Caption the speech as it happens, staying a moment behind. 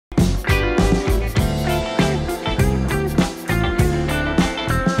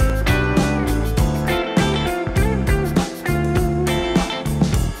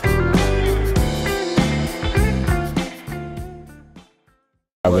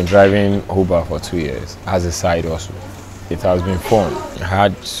I've been driving Uber for 2 years as a side hustle. It has been fun. I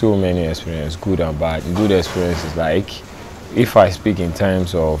had so many experiences, good and bad. Good experiences like, if I speak in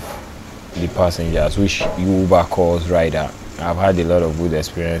terms of the passengers, which Uber calls rider, I've had a lot of good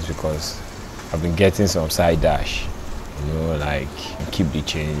experience because I've been getting some side dash, like keep the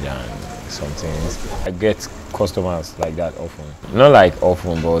change and some things. I get customers like that often. Not like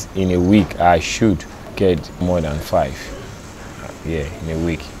often, but in a week I should get more than 5. Yeah, in a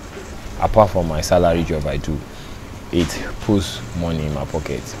week. Apart from my salary job I do, it puts money in my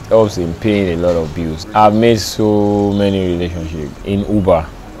pocket. It helps in paying a lot of bills. I've made so many relationships in Uber.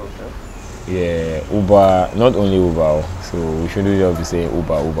 Yeah, Uber, not only Uber, so we shouldn't just be saying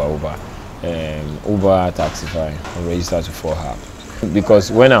Uber. Uber Taxify, I'm registered to 4 apps.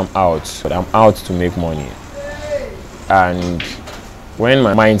 Because when I'm out to make money. And when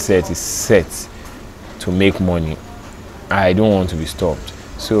my mindset is set to make money, I don't want to be stopped.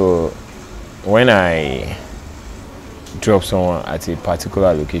 So when I drop someone at a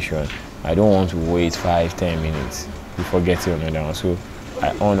particular location, I don't want to wait 5-10 minutes before getting another one. So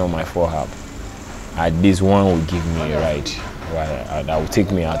I honor my 4 app. At least one will give me a ride that will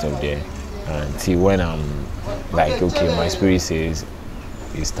take me out of there until when I'm like, okay, my spirit says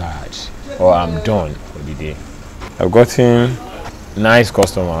it's tired or I'm done for the day. I've gotten nice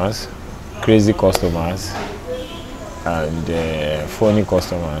customers, crazy customers, and funny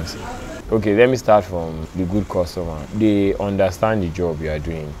customers. Okay, let me start from the good customer. They understand the job you are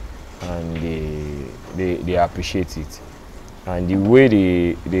doing and they appreciate it. And the way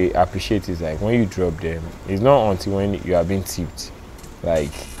they appreciate it is like when you drop them, it's not until when you are being tipped,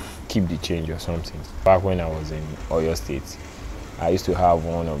 like keep the change or something. Back when I was in Oyo State, I used to have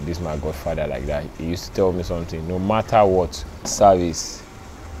one of this, my godfather like that. He used to tell me something, no matter what service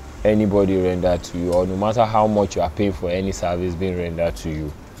anybody render to you, or no matter how much you are paying for any service being rendered to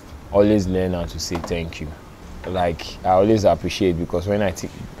you, always learn how to say thank you. Like, I always appreciate, because when I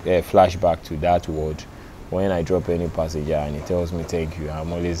flash back to that word, when I drop any passenger and he tells me thank you,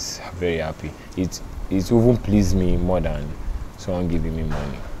 I'm always very happy. It even pleases me more than someone giving me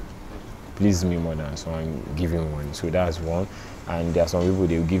money. Pleases me more than someone giving me money. So that's one. And there are some people,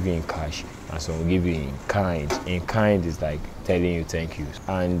 they will give you in cash, and some will give you in kind. In kind is like telling you thank you.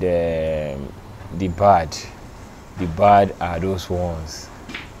 And the bad are those ones,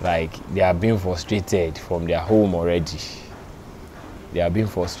 like they are being frustrated from their home already. They are being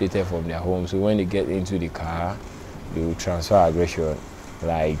frustrated from their home, so when they get into the car, they will transfer aggression.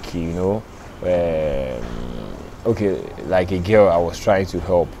 Like, okay, like a girl I was trying to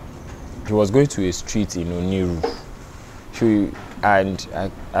help. She was going to a street in Oniru. And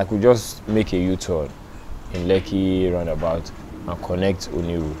I could just make a U-turn in Lekki roundabout and connect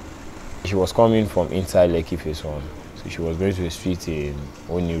Oniru. She was coming from inside Lekki phase 1, so she was going to a street in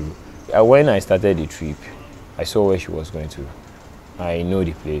Oniru. When I started the trip, I saw where she was going to. I know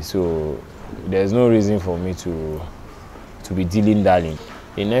the place, so there's no reason for me to be dilly-dallying.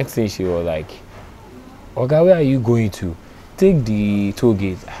 The next thing, she was like, "Oga, where are you going to? Take the toll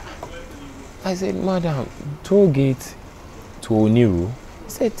gate." I said, "Madam, toll gate to Oniru?" He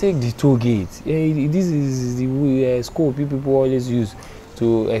said, "Take the toll gate. This is the scope people always use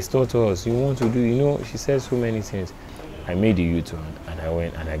to extort us. You want to do, she said so many things. I made the U-turn and I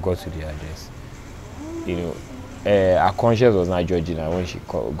went and I got to the address. Her conscience was not judging her when she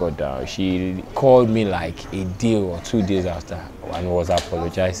got down. She called me like a day or 2 days after and was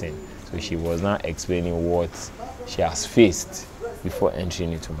apologizing. So she was not explaining what she has faced before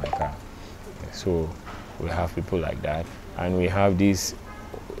entering into my car. So we have people like that. And we have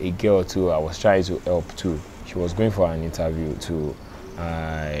a girl too, I was trying to help too. She was going for an interview too.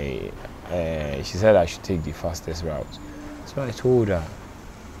 She said I should take the fastest route. So I told her,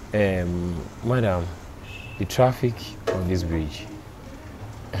 "Madam, the traffic on this bridge,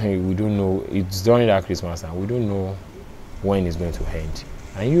 we don't know, it's during that Christmas and we don't know when it's going to end.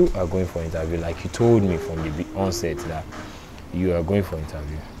 And you are going for interview, like you told me from the onset that you are going for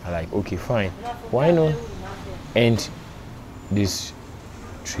interview." I'm like, "Okay, fine. Why not end this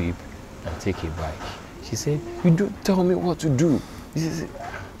trip and take a bike?" She said, "You don't tell me what to do. This is it."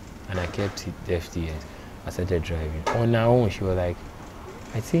 And I kept it deaf ears. I started driving. On her own, she was like,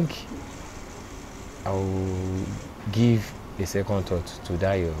 "I think I will give a second thought to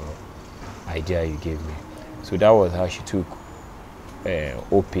that your idea you gave me." So that was how she took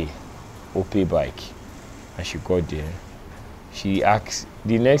OP bike, and she got there. She asked,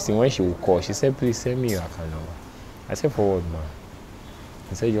 the next thing when she would call, she said, "Please send me your account number." I said, "For what, man?"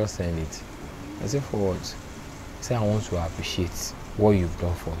 I said, "Just send it." I said, "For what?" He said, "I want to appreciate what you've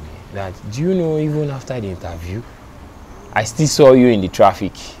done for me. That, do you know, even after the interview, I still saw you in the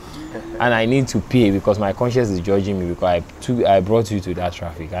traffic and I need to pay because my conscience is judging me because I brought you to that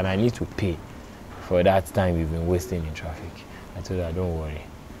traffic and I need to pay for that time you've been wasting in traffic. I told her, don't worry.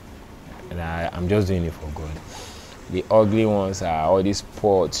 And I'm just doing it for God. The ugly ones are all these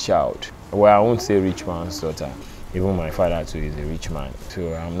poor child. Well, I won't say rich man's daughter. Even my father too is a rich man.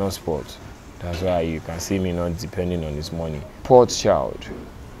 So I'm not spoiled. That's why you can see me not depending on his money. Poor child.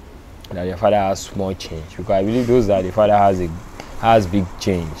 That your father has small change. Because I believe those that the father has big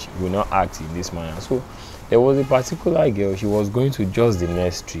change will not act in this manner. So there was a particular girl, she was going to just the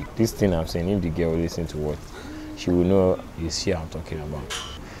next street. This thing I'm saying, if the girl listen to what, she will know it's she I'm talking about.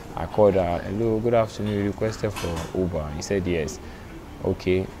 I called her, hello, good afternoon, you requested for Uber. He said yes.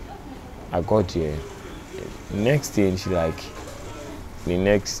 Okay, I got there. Next thing, she like,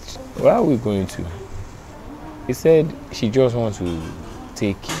 where are we going to? He said she just wants to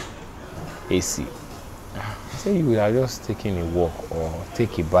take AC. I said you would have just taken a walk or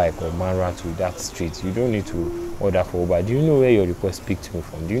take a bike or Mara to that street. You don't need to order for Uber. Do you know where your request picked me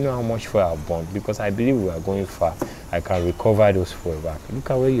from? Do you know how much fare I've burned? Because I believe we are going far. I can recover those fare back.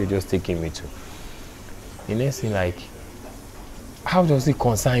 Look at where you're just taking me to. The next thing, like, how does it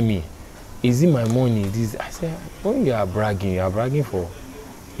concern me? Is it my money? This I said, when you are bragging for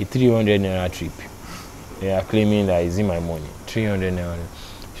a 300 naira trip. They are claiming that it's in my money, 300 naira.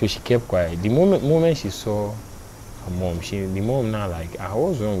 So she kept quiet. The moment she saw her mom, the mom now like,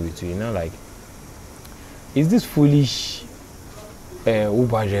 what's wrong with you? Now like, is this foolish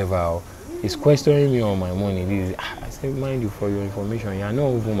Uber driver is questioning me on my money? I said, mind you, for your information, you are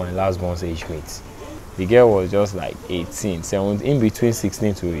not even my last born's age mate. The girl was just like 18, 17, in between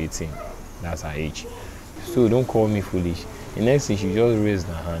 16 to 18. That's her age. So don't call me foolish. The next thing, she just raised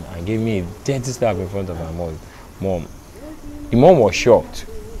her hand and gave me a dirty slap in front of my mom. The mom was shocked.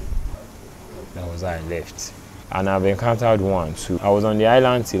 That was how I left. And I've encountered one too. I was on the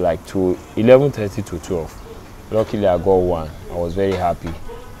island till like 11:30 to 12. Luckily I got one. I was very happy.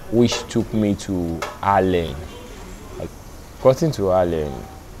 Which took me to Allen. I got into Allen.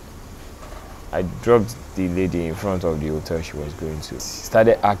 I dropped the lady in front of the hotel she was going to. She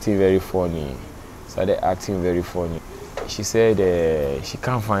started acting very funny. She said she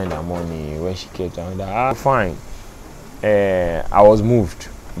can't find her money when she kept on. Fine. I was moved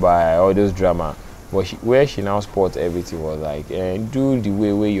by all those drama. But where she now spots everything was like, do the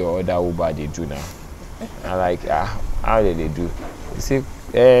way your other Uber they do now. I'm like, how did they do? You see,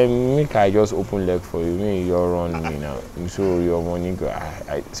 make I just open leg for you, me you're run me now. So your money go.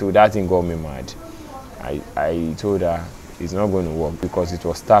 So that thing got me mad. I told her it's not going to work because it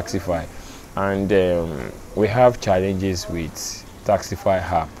was Taxify, and we have challenges with Taxify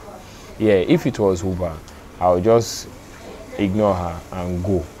app. Yeah, if it was Uber, I would just ignore her and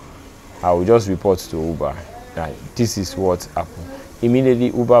go. I will just report to Uber that this is what happened. Immediately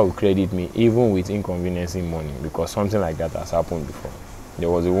Uber will credit me even with inconveniencing money because something like that has happened before.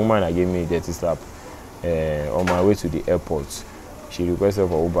 There was a woman that gave me a dirty slap on my way to the airport. She requested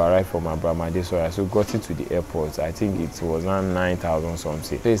for Uber right from Abramade, so I got into the airport. I think it was around 9,000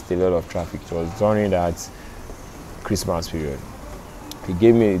 something. Faced a lot of traffic. It was during that Christmas period. He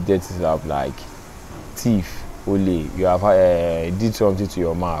gave me a dirty slap like, thief, Ole, you have did something to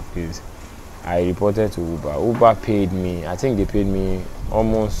your map, please. I reported to Uber. Uber paid me, I think they paid me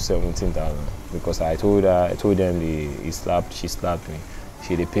almost 17,000 because I told them she slapped me.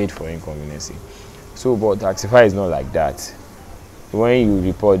 They paid for inconvenience. So, but Taxify is not like that. When you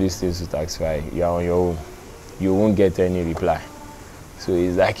report these things to Taxify, you are on your own. You won't get any reply. So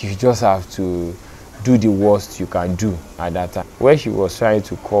it's like you just have to do the worst you can do at that time. Where she was trying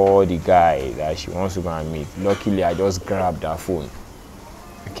to call the guy that she wants to go and meet, luckily I just grabbed her phone.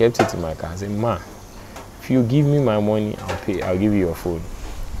 I kept it in my car. I said, ma, if you give me my money, I'll give you your phone.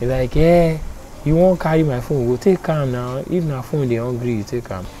 He's like, yeah, you won't carry my phone. We'll take calm now. If my phone they're hungry, you take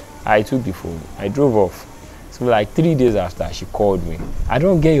calm. I took the phone. I drove off. So like 3 days after, she called me. I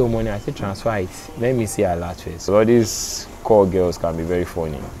don't get your money. I said, transfer it. Let me see her last face. So all these call girls can be very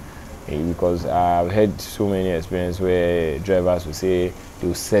funny. Because I've had so many experiences where drivers will say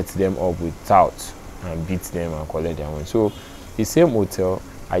they'll set them up with touts and beat them and collect their money. So the same hotel,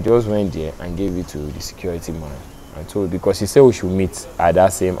 I just went there and gave it to the security man. I told, because he said we should meet at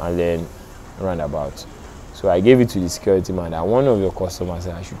that same Allen roundabout. So I gave it to the security man that one of your customers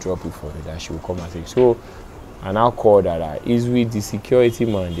said I should drop it for me, that she will come and take. So I now called that is with the security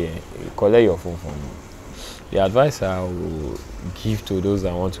man there, collect your phone from me. The advice I will give to those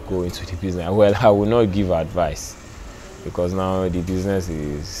that want to go into the business, well, I will not give advice because now the business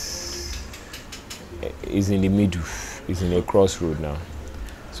is in the middle, it's in a crossroad now.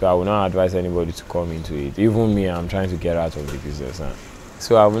 So I will not advise anybody to come into it. Even me, I'm trying to get out of the business now.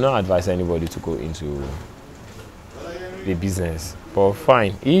 So I will not advise anybody to go into the business. But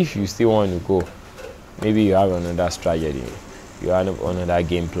fine, if you still want to go, maybe you have another strategy, you have another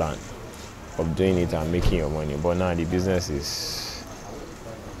game plan of doing it and making your money. But now the business is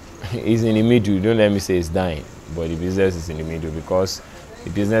in the middle. Don't let me say it's dying, but the business is in the middle because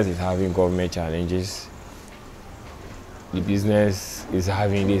the business is having government challenges. The business is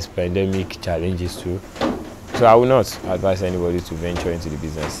having these pandemic challenges too. So I will not advise anybody to venture into the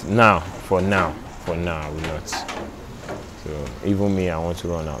business. For now, I will not. So even me, I want to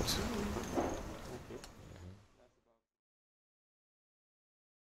run out.